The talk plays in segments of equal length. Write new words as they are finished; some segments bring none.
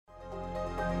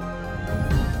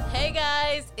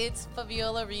guys, it's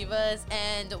Fabiola Rivas,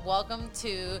 and welcome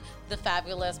to the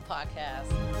Fabulous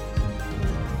Podcast.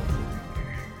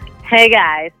 Hey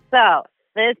guys, so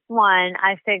this one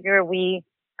I figure we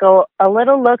go a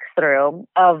little look through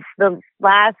of the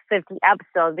last 50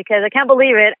 episodes because I can't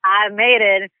believe it. I made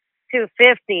it to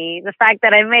 50. The fact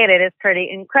that I made it is pretty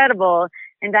incredible.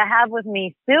 And I have with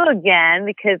me Sue again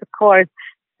because, of course,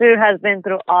 Sue has been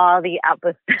through all the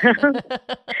episodes.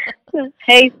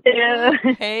 Hey,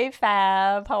 Sue. Hey,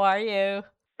 Fab. How are you?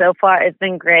 So far, it's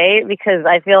been great because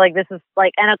I feel like this is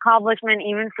like an accomplishment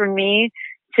even for me.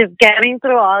 Just getting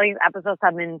through all these episodes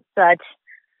have been such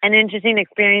an interesting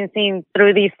experiencing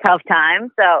through these tough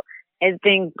times. So it's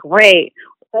been great.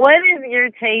 What is your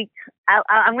take?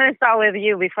 I'm going to start with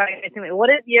you before I get to me. What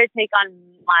is your take on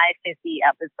my 50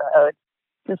 episode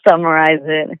to summarize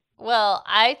it? Well,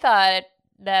 I thought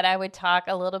that I would talk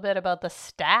a little bit about the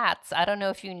stats. I don't know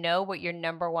if you know what your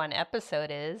number one episode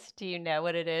is. Do you know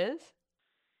what it is?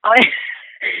 Oh,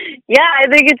 yeah, I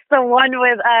think it's the one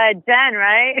with Jen,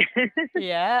 right?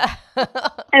 Yeah.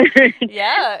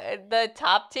 Yeah, the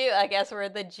top two, I guess, were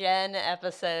the Jen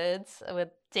episodes with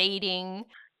dating.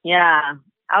 Yeah.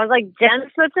 I was like,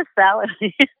 Jen's such a salad.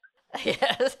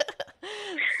 Yes.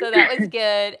 So that was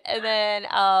good. And then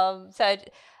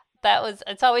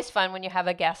it's always fun when you have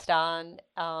a guest on.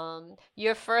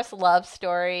 Your first love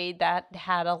story, that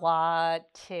had a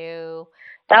lot too.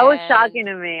 That was shocking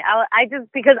to me.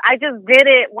 Because I just did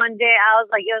it one day. I was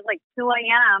like, it was like 2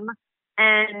 a.m.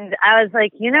 And I was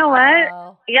like, you know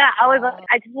what? Yeah, I was like,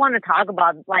 I just want to talk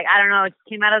about it. Like, I don't know, it just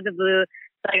came out of the blue.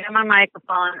 So I got my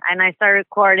microphone and I started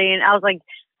recording. I was like,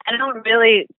 I don't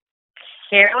really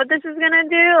care what this is gonna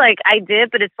do. Like I did,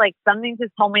 but it's like something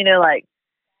just told me to like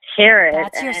share it.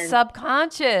 That's your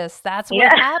subconscious. That's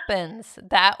what happens.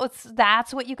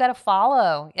 That's what you got to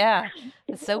follow. Yeah,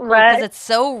 it's so cool because it's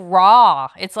so raw.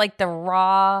 It's like the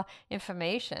raw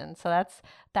information. So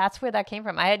that's where that came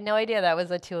from. I had no idea that was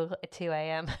a 2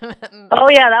 a.m. Oh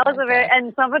yeah, that was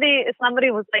and somebody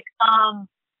was like,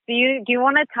 do you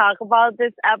want to talk about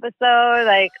this episode?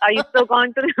 Like, are you still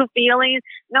going through the feelings?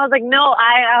 And I was like, no,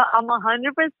 I'm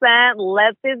 100%.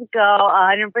 Let this go,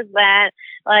 100%.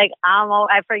 Like,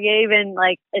 I forgave, and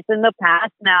like it's in the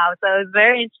past now. So it was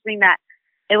very interesting that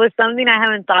it was something I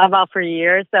haven't thought about for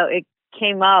years. So it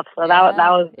came up. So that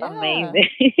was amazing.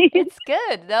 It's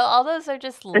good. All those are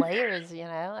just layers, you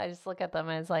know. I just look at them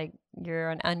as like you're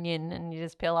an onion and you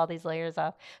just peel all these layers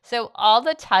off. So all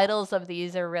the titles of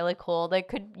these are really cool.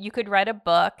 You could write a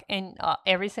book, and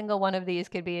every single one of these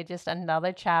could be just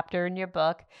another chapter in your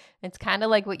book. It's kind of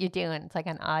like what you're doing. It's like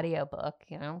an audio book,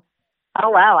 you know. Oh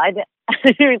wow, I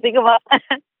didn't even think about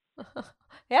that.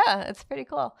 Yeah, it's pretty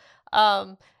cool.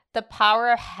 The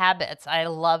Power of Habits. I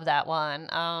love that one.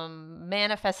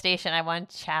 Manifestation. I want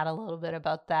to chat a little bit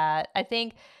about that. I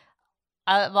think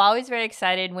I'm always very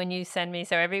excited when you send me.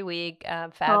 So every week,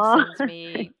 Fab sends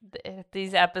me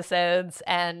these episodes,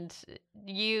 and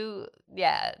you're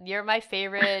my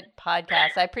favorite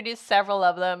podcast. I produce several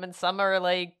of them, and some are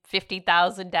like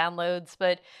 50,000 downloads,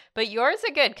 but yours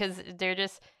are good because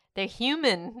they're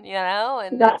human, you know,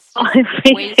 and that's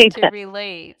just ways to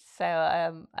relate.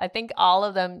 So I think all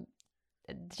of them,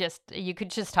 you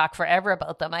could just talk forever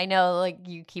about them. I know, like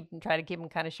you try to keep them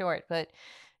kind of short, but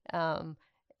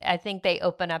I think they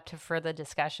open up to further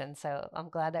discussion. So I'm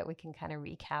glad that we can kind of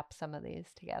recap some of these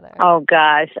together. Oh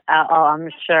gosh, I'm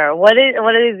sure. What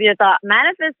is your thought?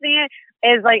 Manifesting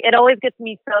is like, it always gets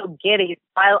me so giddy.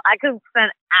 I could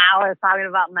spend hours talking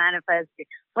about manifesting.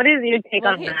 What is your take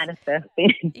on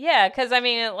manifesting? Yeah, because I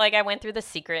mean, like I went through The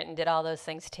Secret and did all those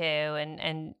things too,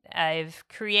 and I've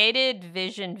created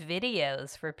vision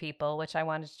videos for people, which I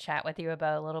wanted to chat with you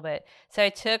about a little bit. So I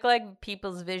took like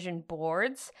people's vision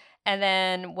boards, and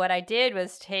then what I did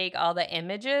was take all the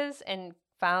images and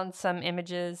found some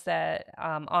images that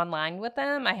online with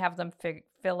them. I have them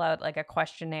fill out like a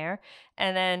questionnaire,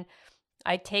 and then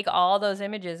I take all those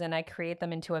images and I create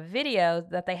them into a video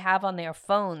that they have on their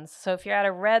phones. So if you're at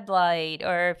a red light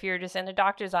or if you're just in a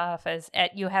doctor's office,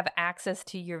 you have access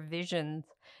to your vision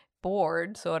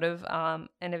board sort of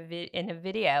in a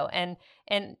video. And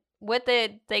with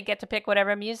it, they get to pick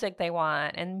whatever music they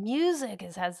want. And music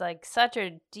has like such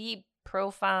a deep,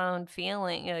 profound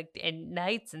feeling, like it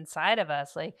ignites inside of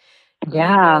us. Like,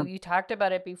 yeah, you talked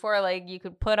about it before, like you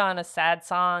could put on a sad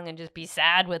song and just be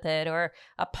sad with it, or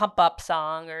a pump up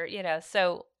song, or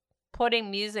so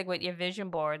putting music with your vision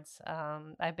boards,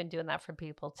 I've been doing that for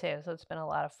people too, so it's been a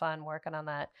lot of fun working on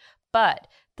that. But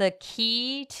the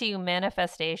key to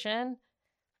manifestation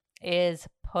is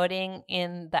putting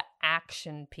in the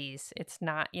action piece.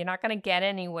 You're not going to get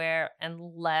anywhere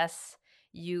unless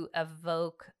you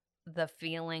evoke the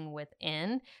feeling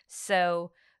within.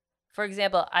 So, for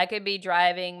example, I could be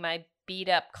driving my beat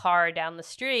up car down the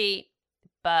street,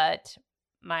 but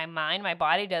my mind, my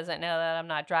body doesn't know that I'm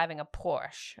not driving a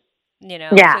Porsche,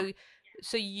 Yeah.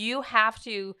 So you have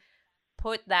to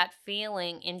put that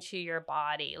feeling into your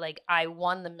body. Like, I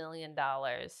won the $1 million.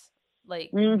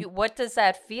 Like, Mm. what does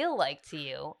that feel like to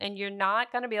you? And you're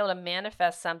not going to be able to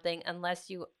manifest something unless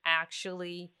you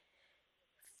actually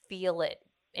feel it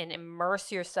and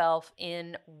immerse yourself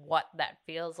in what that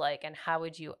feels like, and how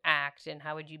would you act and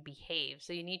how would you behave.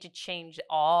 So you need to change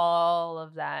all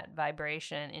of that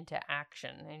vibration into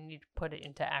action, and you put it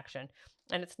into action.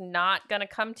 And it's not going to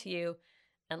come to you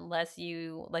unless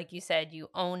you, like you said, you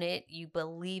own it, you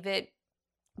believe it,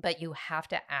 but you have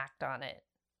to act on it.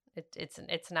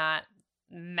 It's not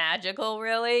magical,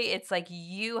 really. It's like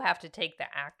you have to take the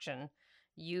action.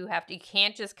 You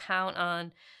can't just count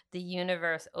on the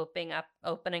universe opening up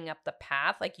the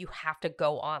path. Like, you have to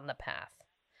go on the path.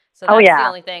 So Oh that's the yeah.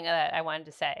 only thing that I wanted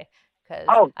to say, because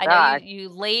Oh I know God. you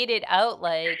laid it out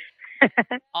like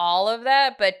all of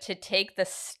that, but to take the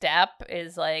step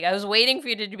is like, I was waiting for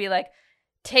you to be like,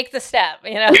 take the step,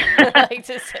 like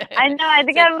to say. I know. I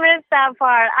think I missed that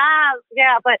part.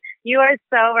 Yeah, but you are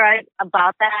so right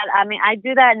about that. I mean, I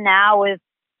do that now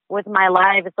with my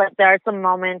life. It's like there are some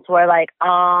moments where like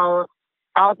I'll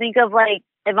think of like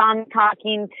if I'm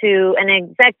talking to an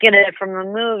executive from a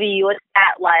movie, what's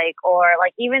that like? Or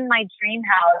like even my dream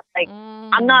house, like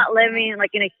I'm not living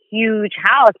like in a huge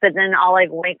house, but then I'll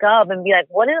like wake up and be like,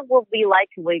 what it will be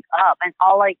like to wake up? And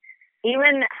I'll like,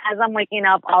 even as I'm waking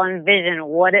up, I'll envision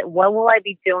what will I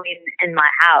be doing in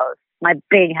my house, my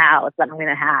big house that I'm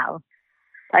gonna have.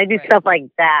 I do stuff like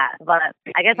that, but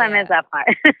I guess I missed that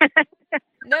part.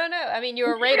 No, I mean, you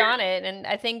were right on it, and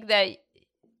I think that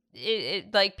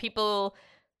it like people,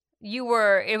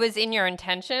 it was in your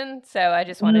intention. So I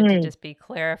just wanted to just be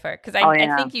clear for it, because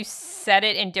I think you said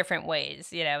it in different ways.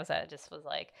 So I just was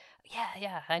like,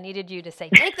 yeah, I needed you to say,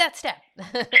 take that step.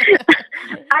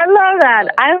 I love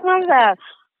that.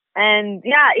 And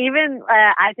yeah, even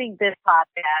I think this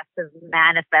podcast has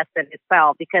manifested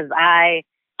itself, because I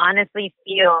honestly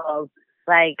feel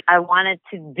like I wanted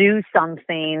to do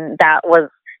something that was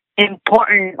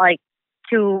important, like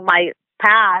to my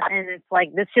path, and it's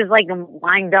like this just like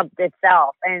lined up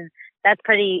itself, and that's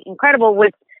pretty incredible.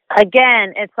 Which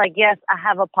again, it's like, yes, I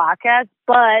have a podcast,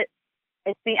 but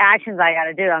it's the actions I got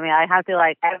to do. I mean, I have to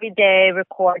like every day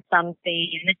record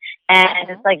something, and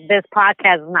it's like this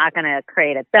podcast is not going to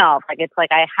create itself. Like, it's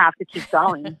like I have to keep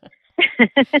going.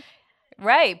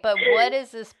 Right. But what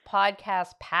is this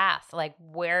podcast path? Like,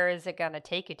 where is it going to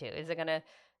take you to? Is it going to,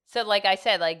 so like I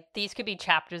said, like these could be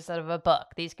chapters of a book.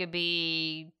 These could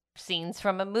be scenes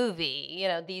from a movie.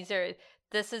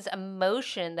 This is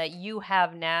emotion that you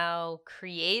have now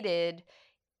created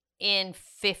in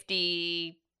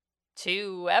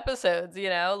 52 episodes,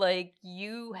 like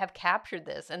you have captured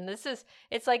this, and it's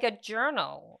like a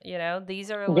journal,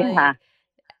 these are like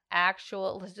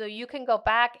actual, so you can go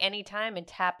back anytime and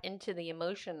tap into the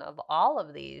emotion of all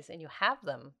of these, and you have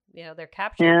them, they're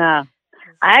captured. Yeah.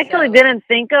 I actually didn't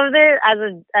think of it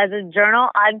as a journal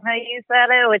until you said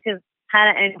it, which is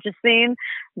kind of interesting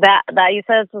that you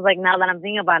said. This was like, now that I'm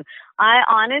thinking about it, I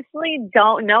honestly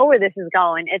don't know where this is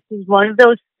going. It's just one of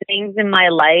those things in my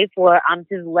life where I'm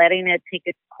just letting it take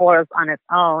its course on its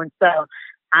own. So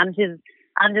I'm just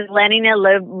letting it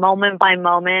live moment by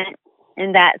moment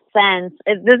in that sense.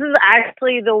 This is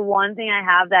actually the one thing I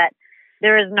have that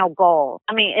there is no goal.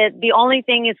 I mean, the only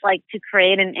thing is like to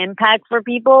create an impact for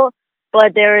people,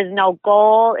 but there is no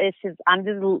goal. It's just I'm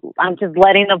just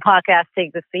letting the podcast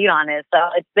take the seat on it. So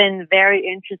it's been very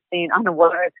interesting on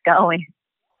where it's going.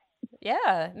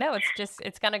 Yeah, no,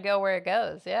 it's gonna go where it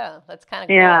goes. Yeah, that's kind of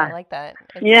cool. I like that.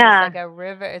 It's just like a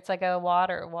river. It's like a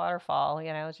waterfall.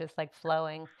 It's just like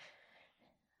flowing.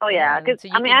 Oh yeah, because so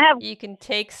you can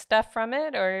take stuff from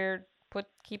it, or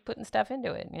keep putting stuff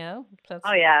into it. So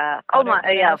oh yeah, for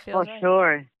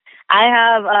sure. I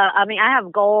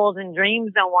have goals and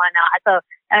dreams and whatnot. So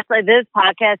that's like this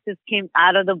podcast just came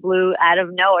out of the blue, out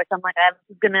of nowhere. So I'm like, I'm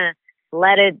just gonna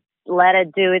let it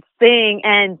do its thing.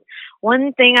 And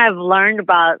one thing I've learned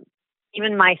about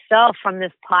even myself from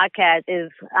this podcast is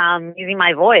using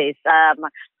my voice.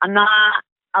 I'm not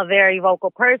a very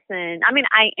vocal person. I mean,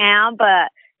 I am, but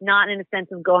not in a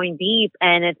sense of going deep.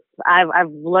 And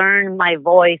I've learned my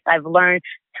voice. I've learned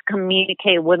to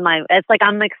communicate with it's like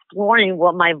I'm exploring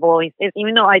what my voice is,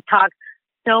 even though I talk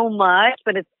so much,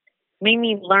 but it's made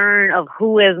me learn of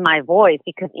who is my voice,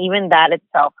 because even that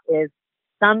itself is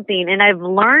something. And I've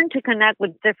learned to connect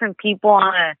with different people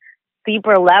on a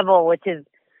deeper level, which is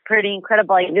pretty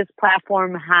incredible. Like this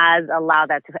platform has allowed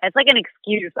that to. It's like an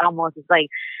excuse almost. It's like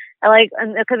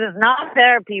because it's not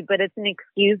therapy, but it's an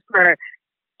excuse for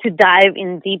to dive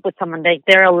in deep with someone. Like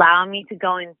they're allowing me to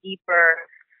go in deeper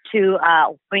to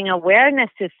bring awareness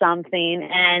to something,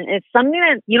 and it's something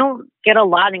that you don't get a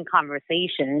lot in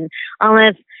conversation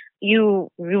unless you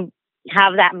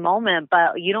have that moment,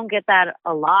 but you don't get that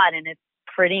a lot, and it's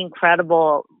pretty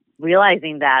incredible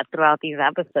realizing that throughout these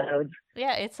episodes.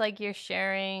 Yeah, it's like you're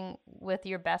sharing with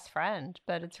your best friend,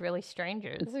 but it's really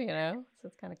strangers, So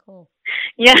it's kind of cool.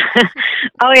 Yeah.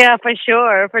 Oh yeah, for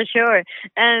sure, for sure.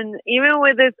 And even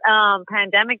with this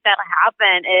pandemic that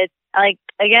happened, it's like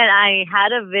again, I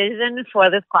had a vision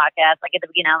for this podcast. Like at the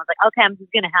beginning, I was like, okay, I'm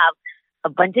just gonna have a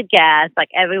bunch of guests like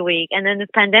every week, and then this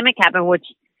pandemic happened, which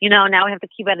now we have to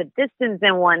keep at a distance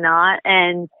and whatnot.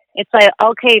 And it's like,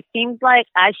 okay, it seems like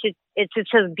it should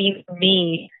just be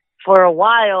me for a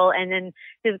while, and then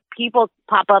there's people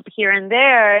pop up here and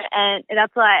there, and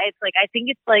that's why it's like I think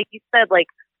it's like you said, like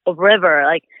a river,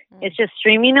 like it's just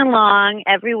streaming along.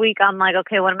 Every week I'm like,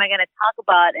 okay, what am I going to talk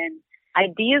about? And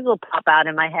ideas will pop out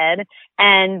in my head,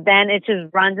 and then it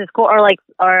just runs its course.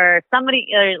 Or somebody,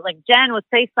 or like Jen would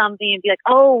say something and be like,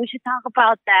 oh, we should talk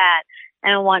about that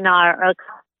and whatnot, or a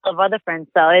couple of other friends.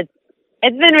 So it's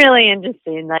been really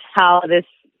interesting, like how this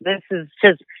is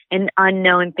just an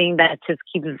unknown thing that just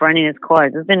keeps running its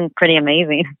course. It's been pretty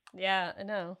amazing. Yeah, I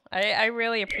know. I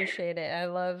really appreciate it. I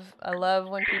love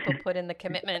when people put in the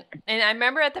commitment. And I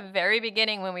remember at the very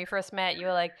beginning when we first met, you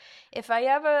were like, if I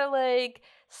ever like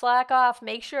slack off,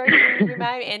 make sure you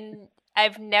remind me. And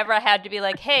I've never had to be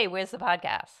like, hey, where's the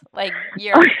podcast? Like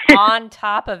you're on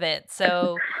top of it.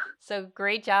 So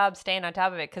great job staying on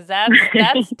top of it, because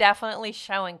that's definitely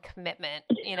showing commitment,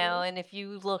 and if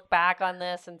you look back on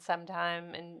this and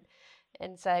sometime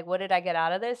and say, what did I get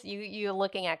out of this? You're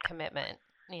looking at commitment.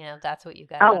 That's what you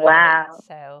got. Oh, wow.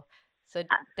 So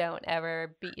don't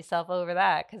ever beat yourself over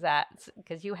that,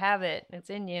 because you have it. It's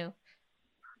in you.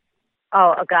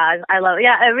 Oh God, I love it.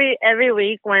 Yeah, every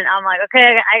week when I'm like, okay,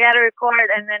 I got to record,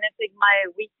 and then it's like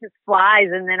my week just flies,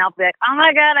 and then I'll be like, oh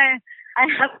my God, I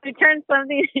have to turn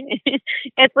something.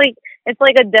 It's like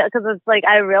because it's like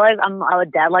I realize I'm a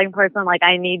deadline person. Like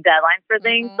I need deadlines for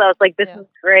things, so it's like this is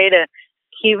great to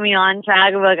keep me on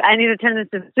track. Like I need to turn this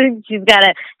to. She's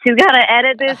gotta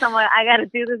edit this. I'm like, I gotta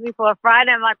do this before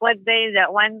Friday. I'm like, what day is it?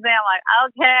 Wednesday. I'm like,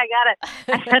 okay,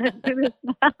 I gotta do this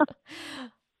now.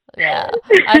 Yeah,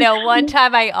 I know. One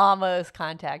time I almost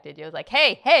contacted you. I was like,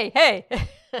 hey.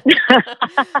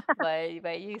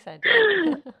 but you sent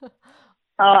it.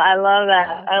 Oh, I love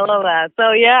that. I love that.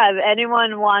 So yeah, if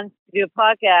anyone wants to do a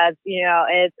podcast,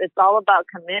 it's all about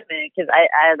commitment, because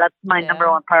I that's my number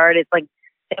one priority. It's like,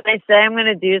 if I say I'm going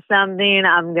to do something,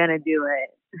 I'm going to do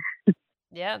it.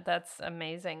 Yeah, that's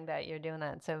amazing that you're doing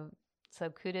that. So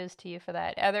kudos to you for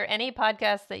that. Are there any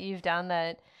podcasts that you've done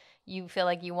that you feel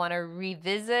like you want to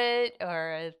revisit,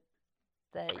 or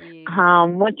that you...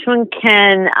 Which one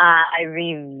can I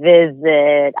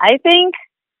revisit? I think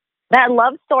that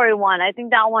love story one. I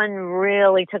think that one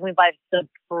really took me by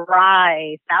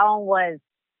surprise. That one was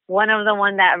one of the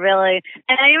one that really,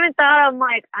 and I even thought, I'm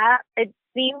like, it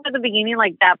seemed at the beginning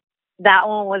like that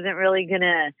one wasn't really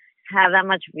gonna have that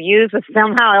much views, but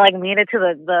somehow I like made it to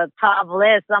the top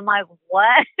list. I'm like,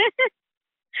 what?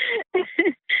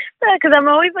 Because I'm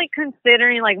always like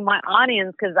considering like my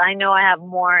audience, because I know I have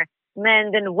more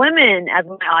men than women as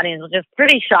my audience, which is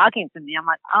pretty shocking to me. I'm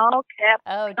like, oh, okay.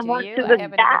 Oh, do you? I haven't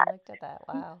even looked at that.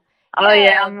 Wow. Oh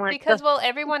yeah, I'm like, because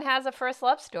everyone has a first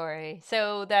love story,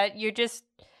 so that you're just,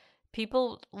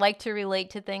 people like to relate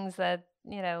to things that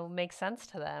make sense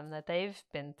to them, that they've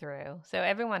been through. So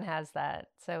everyone has that.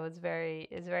 So it's very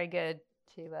good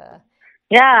to.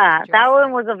 Yeah, that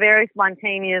one was a very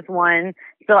spontaneous one.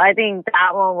 So I think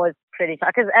that one was pretty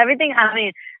tough, because everything, I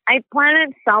mean, I plan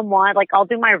it somewhat, like I'll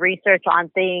do my research on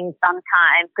things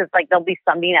sometimes, because like there'll be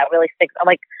something that really sticks.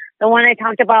 Like the one I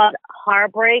talked about,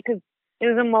 heartbreak, because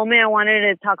there was a moment I wanted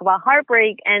to talk about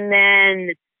heartbreak, and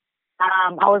then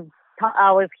I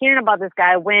was hearing about this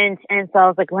guy, Winch, and so I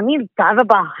was like, let me dive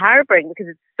about heartbreak, because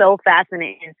it's so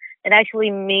fascinating. It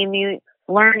actually made me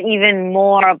learn even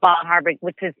more about heartbreak,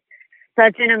 which is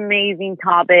such an amazing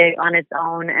topic on its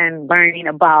own, and learning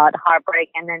about heartbreak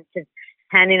and then just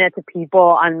handing it to people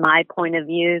on my point of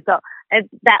view. So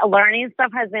that learning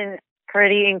stuff has been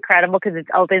pretty incredible, because it's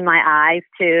opened my eyes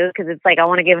too, because it's like I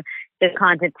want to give the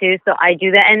content too. So I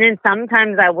do that. And then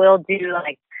sometimes I will do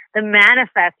like the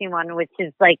manifesting one, which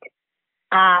is like,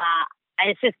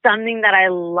 it's just something that I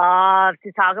love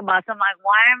to talk about. So I'm like,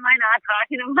 why am I not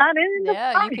talking about it?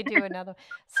 Yeah, you could do another.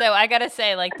 So I got to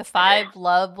say, like the 5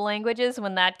 love languages,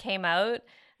 when that came out,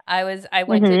 I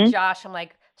went to Mhm. Josh. I'm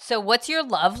like, so what's your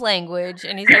love language?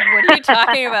 And he's like, what are you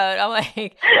talking about? I'm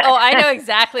like, oh, I know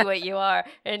exactly what you are.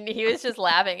 And he was just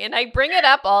laughing. And I bring it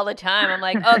up all the time. I'm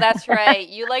like, oh, that's right.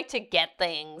 You like to get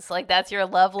things. Like, that's your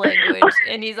love language.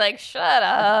 And he's like, shut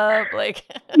up. Like,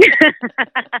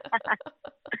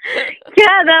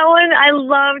 Yeah, that one I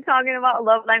love talking about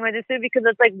love languages too because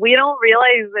it's like we don't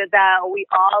realize that we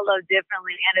all love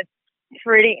differently, and it's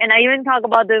pretty. And I even talk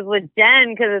about this with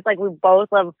Jen because it's like we both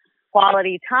love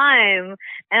quality time,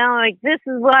 and I'm like, this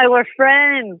is why we're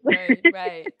friends. right,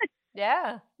 right.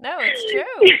 Yeah, no, it's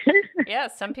true. Yeah,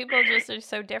 some people just are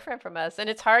so different from us. And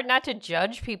it's hard not to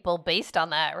judge people based on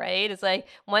that, right? It's like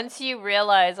once you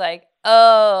realize, like,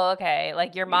 oh, okay,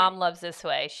 like your mom loves this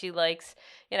way. She likes,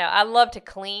 I love to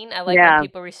clean. I like when Yeah,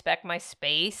 people respect my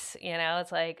space.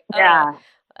 It's like, oh, yeah,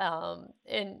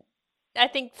 and I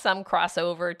think some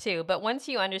crossover too. But once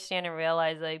you understand and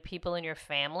realize like people in your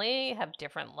family have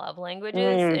different love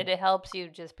languages, mm, it helps you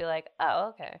just be like, oh,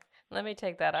 okay, let me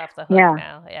take that off the hook yeah.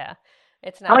 now. Yeah.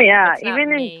 Oh yeah, It's not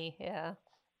me. Yeah.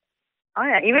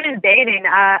 even in dating,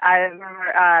 I remember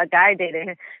a guy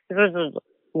dating. This was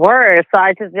worse. So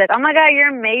I just be like, oh my god,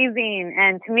 you're amazing.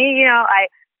 And to me,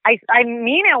 I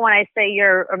mean it when I say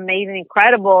you're amazing,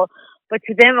 incredible. But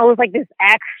to them, it was like this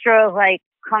extra like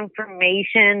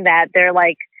confirmation that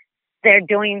they're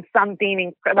doing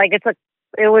something like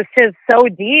it was just so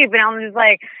deep, and I'm just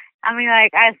like. I mean, like,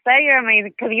 I say you're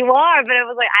amazing because you are, but it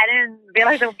was like, I didn't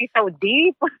realize it would be so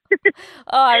deep.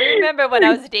 Oh, I remember when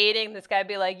I was dating, this guy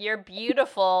be like, "You're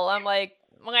beautiful." I'm like,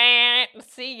 "Meh,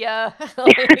 see ya."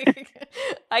 Like,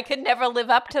 I could never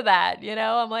live up to that,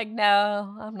 I'm like,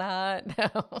 no, I'm not.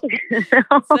 No.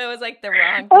 So it was like the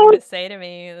wrong thing Oh, to say to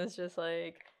me. It was just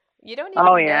like, you don't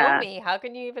oh, even know yeah. me. How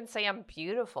can you even say I'm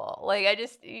beautiful? Like,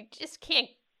 you just can't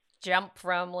jump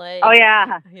from Oh, like,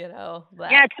 yeah. Yeah,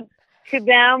 that. to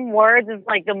them, words is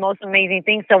like the most amazing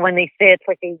thing. So when they say it's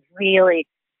like they really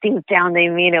deep down they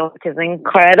mean it, which is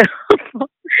incredible.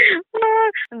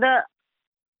 The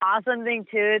awesome thing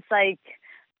too, it's like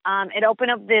it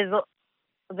opened up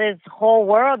this whole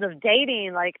world of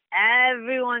dating. Like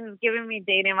everyone's giving me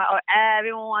dating advice, or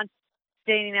everyone wants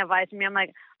dating advice from me. I'm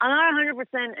like, I'm not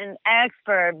 100% an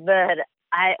expert, but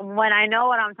when I know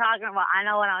what I'm talking about, I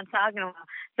know what I'm talking about.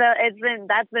 So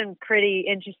that's been pretty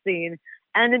interesting,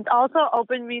 and it's also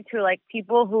opened me to like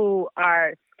people who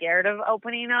are scared of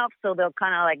opening up, so they'll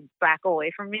kind of like back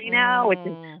away from me now,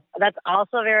 Mm. that's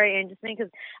also very interesting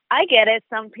because I get it.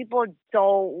 Some people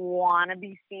don't want to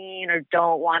be seen or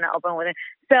don't want to open with it.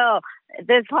 So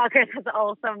this podcast has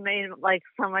also made like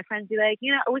some of my friends be like,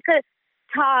 we could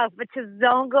talk, but just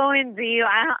don't go in deep.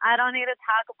 I don't need to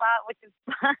talk about, which is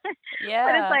fun. But it's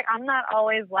Yeah. like I'm not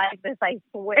always like this. I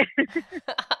swear.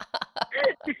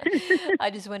 I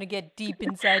just want to get deep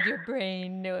inside your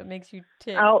brain, know what makes you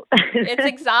tick. Oh. It's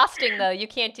exhausting though. You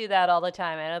can't do that all the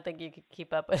time. I don't think you could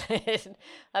keep up with it.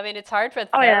 I mean, it's hard for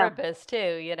Oh yeah. therapists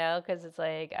too, because it's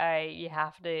like,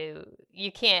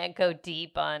 you can't go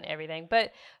deep on everything.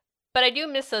 But I do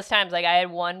miss those times. Like I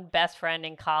had one best friend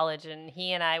in college and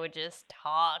he and I would just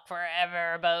talk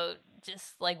forever about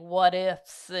just like what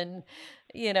ifs and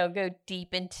go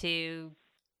deep into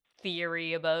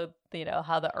theory about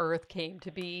how the earth came to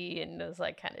be and those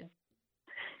like kind of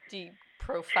deep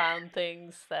profound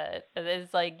things that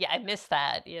it's like, yeah, I miss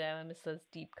that. I miss those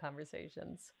deep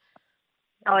conversations.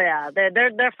 Oh yeah, they're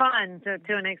fun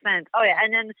to an extent. Oh yeah,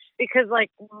 and then because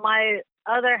like my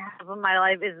other half of my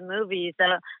life is movies, so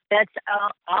that's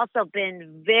also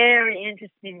been very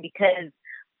interesting because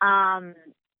um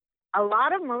a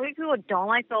lot of movie people don't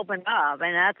like to open up,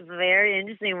 and that's very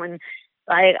interesting when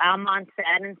like I'm on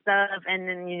set and stuff, and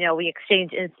then we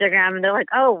exchange Instagram, and they're like,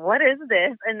 "Oh, what is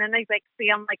this?" And then they like see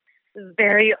I'm like this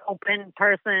very open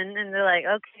person, and they're like,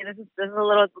 "Okay, this is a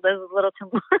little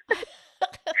too much."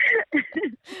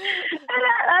 And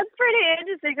that's pretty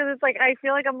interesting because it's like I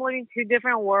feel like I'm living two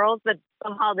different worlds, but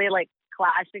somehow they like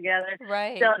clash together. So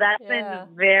Right. that's been Yeah.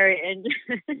 very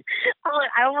interesting.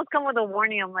 I almost come with a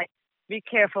warning. I'm like, be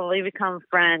careful. We become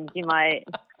friends. You might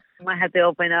have to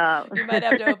open up. You might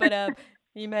have to open up.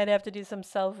 You might have to do some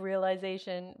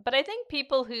self-realization. But I think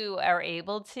people who are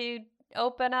able to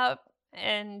open up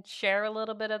and share a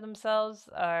little bit of themselves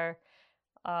are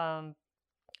um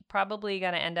probably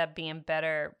going to end up being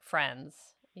better friends,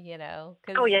 Oh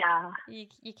because yeah.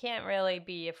 you can't really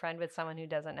be a friend with someone who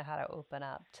doesn't know how to open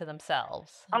up to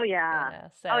themselves, Oh yeah. Oh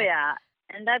so yeah.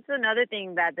 And that's another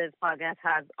thing that this podcast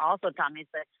has also taught me is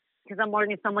that because I'm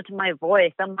working so much in my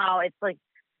voice, somehow it's like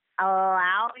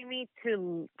allowing me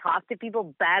to talk to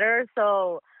people better.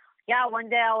 So yeah, one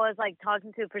day I was like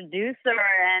talking to a producer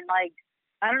and like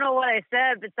I don't know what I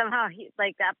said, but somehow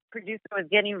that producer was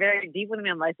getting very deep with me.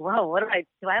 I'm like, whoa, what do I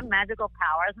have magical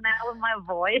powers now with my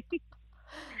voice?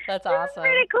 That's awesome.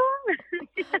 Pretty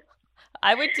cool.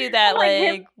 I would do that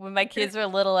like when my kids were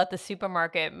little at the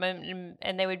supermarket,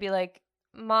 and they would be like,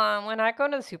 "Mom, we're not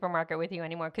going to the supermarket with you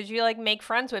anymore because you like make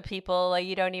friends with people like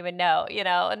you don't even know, you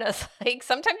know." And it's like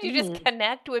sometimes you just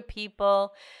connect with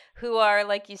people who are,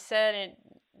 like you said,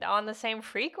 on the same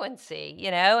frequency,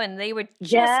 you know, and they were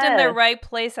just in the right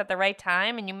place at the right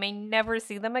time, and you may never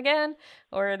see them again,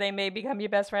 or they may become your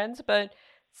best friends. But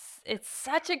it's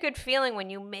such a good feeling when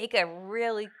you make a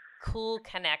really cool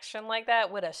connection like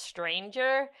that with a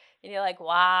stranger, and you're like,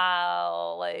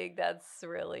 wow, like that's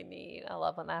really neat. I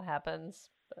love when that happens.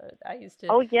 But I used to.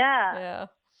 Oh yeah. Yeah.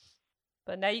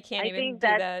 But now you can't even do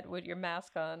that with your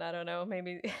mask on. I don't know.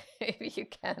 Maybe you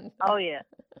can. Oh yeah.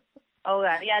 Oh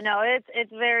yeah. Yeah. No,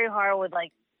 it's very hard with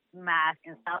like mask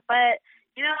and stuff, but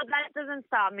you know that doesn't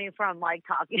stop me from like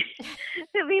talking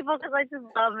to people because I just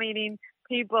love meeting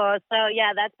people. So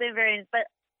yeah, that's been very. But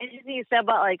interesting you said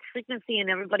about like frequency and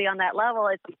everybody on that level.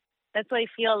 That's why I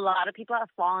feel a lot of people have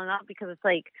fallen off because it's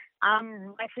like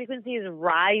my frequency is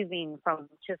rising from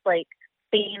just like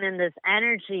being in this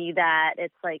energy that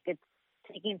it's like it's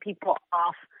taking people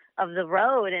off of the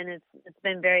road, and it's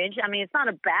been very interesting. I mean, it's not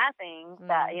a bad thing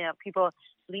that you know people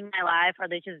leave my life or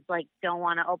they just like don't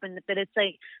want to open it, but it's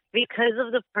like because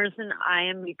of the person I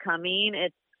am becoming,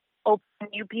 it's open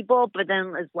new people, but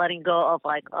then it's letting go of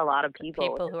like a lot of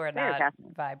people who are not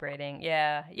vibrating.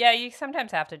 Yeah, you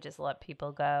sometimes have to just let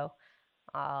people go.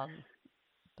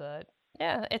 But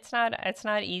yeah, it's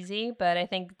not easy, but I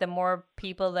think the more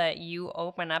people that you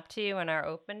open up to and are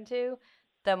open to,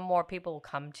 the more people will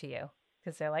come to you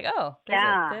because they're like, oh,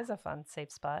 there's a fun,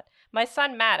 safe spot. My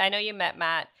son Matt, I know you met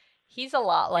Matt. He's a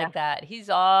lot like that. He's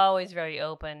always very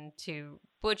open to,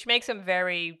 which makes him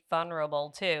very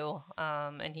vulnerable too.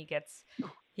 And he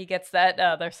gets that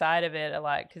other side of it a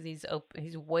lot because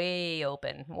he's way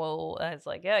open. Well, I was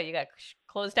like, yeah, you got to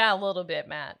close down a little bit,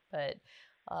 Matt. But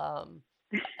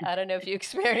I don't know if you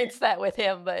experienced that with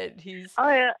him, but he's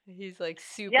like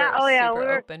super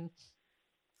open.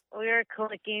 We were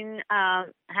clicking.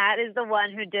 Hat is the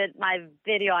one who did my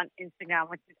video on Instagram,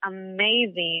 which is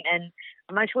amazing. And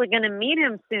I'm actually going to meet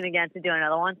him soon again to do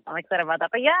another one. So I'm excited about that.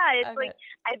 But yeah, it's like,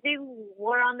 I think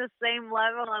we're on the same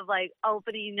level of like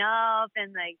opening up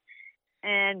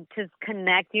and just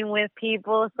connecting with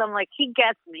people. So I'm like, he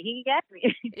gets me.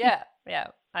 Yeah.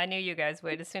 I knew you guys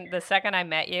would. The second I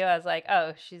met you, I was like,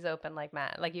 oh, she's open like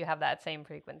Matt. Like you have that same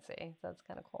frequency. So that's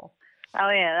kind of cool. Oh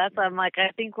yeah, I'm like, I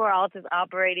think we're all just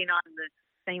operating on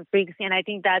the same frequency, and I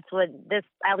think that's what this,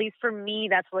 at least for me,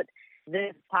 that's what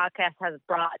this podcast has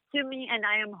brought to me, and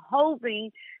I am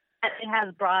hoping that it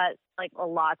has brought like a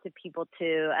lot to people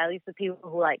too, at least the people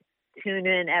who like tune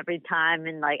in every time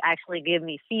and like actually give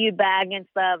me feedback and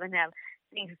stuff and have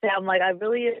things to say. I'm like, I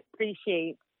really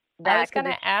appreciate that. I was going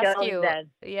to ask you,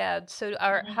 so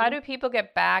how do people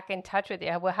get back in touch with you?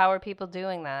 How are people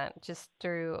doing that? Just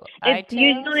through iTunes? It's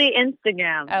usually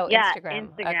Instagram. Oh, yeah, Instagram.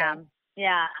 Okay.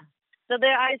 Yeah. So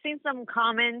I've seen some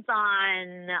comments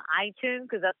on iTunes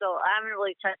because I haven't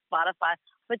really checked Spotify,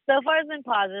 but so far it's been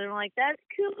positive. I'm like, that's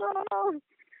cool.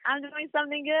 I'm doing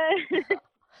something good.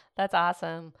 That's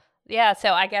awesome. Yeah,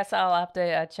 so I guess I'll have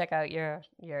to check out your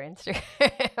Instagram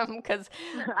because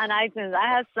on iTunes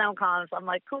I have some comments. I'm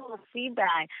like, cool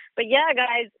feedback. But yeah,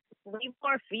 guys, leave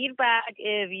more feedback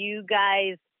if you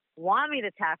guys want me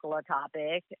to tackle a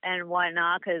topic and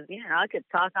whatnot, because you know I could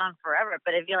talk on forever.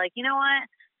 But if you're like, you know what,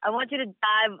 I want you to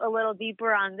dive a little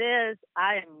deeper on this,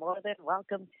 I am more than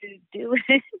welcome to do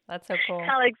it. That's so cool.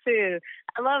 Like Sue,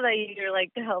 I love that you're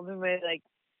like helping me like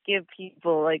give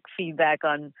people like feedback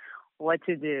on what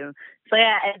to do. So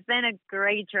yeah, it's been a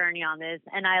great journey on this,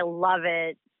 and I love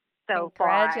it so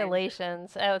far.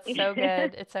 Congratulations. Oh, it's so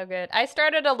good. It's so good. I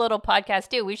started a little podcast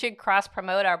too. We should cross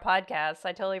promote our podcasts.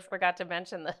 I totally forgot to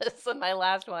mention this in my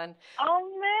last one.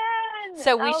 Oh man.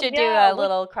 So we should do a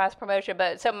little cross promotion.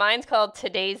 But so mine's called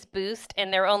Today's Boost,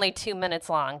 and they're only 2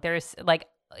 minutes long. There's like,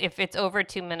 if it's over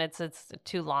 2 minutes, it's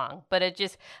too long. But I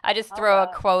just throw a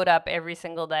quote up every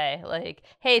single day, like,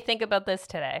 "Hey, think about this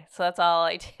today." So that's all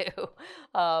I do.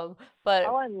 But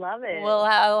I love it.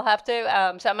 I'll have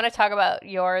to. So I'm going to talk about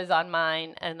yours on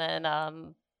mine, and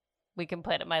then we can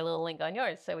put my little link on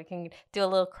yours, so we can do a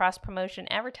little cross promotion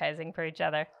advertising for each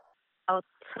other. Oh,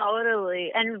 totally.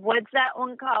 And what's that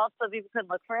one called, so people can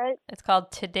look for it? It's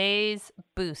called Today's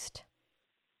Boost.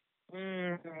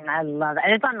 I love it.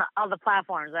 And it's on all the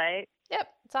platforms, right? Yep,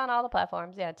 it's on all the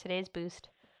platforms. Yeah, Today's Boost.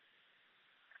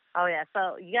 Oh, yeah.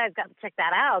 So you guys got to check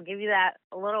that out. I'll give you that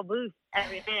a little boost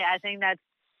every day. I think that's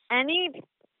any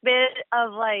bit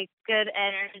of like good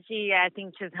energy, I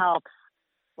think just helps.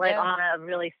 Like on a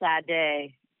really sad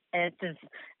day,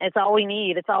 it's all we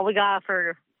need. It's all we got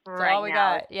for right all we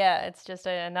now. got. Yeah, it's just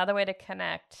another way to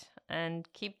connect and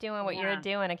keep doing what you're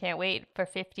doing. I can't wait for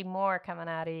 50 more coming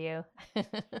out of you. I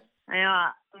know.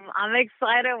 I'm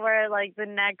excited where like the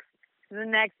next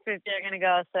 50 are gonna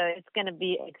go. So it's gonna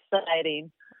be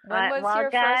exciting. When was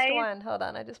your first one? Hold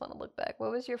on, I just want to look back.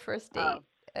 What was your first date?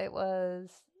 It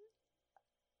was.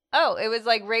 Oh, it was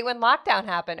like right when lockdown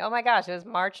happened. Oh my gosh, it was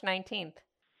March 19th.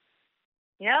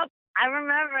 Yep. I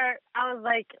remember I was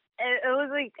like, it was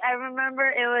like, I remember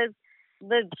it was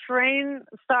the train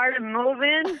started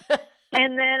moving.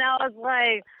 And then I was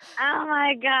like, oh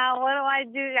my God, what do I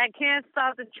do? I can't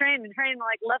stop the train. The train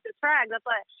like left its track. That's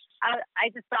why I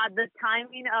just thought the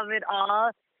timing of it all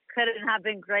couldn't have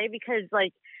been great because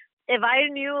like, if I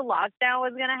knew lockdown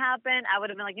was going to happen, I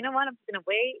would have been like, you know what? I'm going to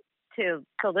wait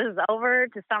till this is over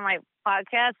to start my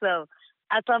podcast. So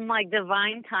that's like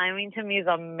divine timing to me is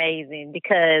amazing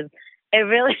because it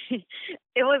really,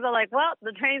 it was like, well,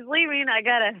 the train's leaving. I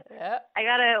gotta,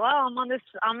 well,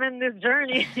 I'm in this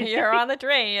journey. You're on the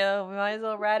train. You might as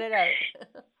well ride it out.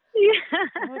 Yeah.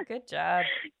 Oh, good job.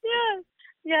 Yeah.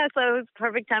 Yeah. So it was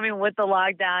perfect timing with the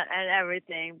lockdown and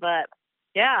everything. But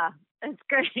yeah, it's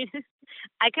great.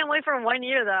 I can't wait for 1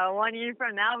 year though. 1 year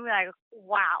from now, I'll be like,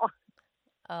 wow.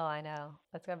 Oh, I know.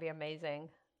 That's going to be amazing.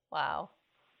 Wow.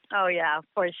 Oh, yeah,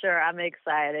 for sure. I'm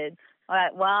excited. All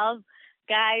right. Well,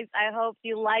 guys, I hope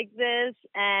you like this.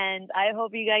 And I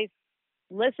hope you guys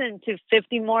listen to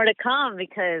 50 more to come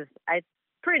because I'm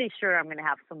pretty sure I'm going to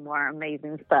have some more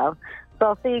amazing stuff. So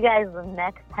I'll see you guys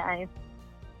next time.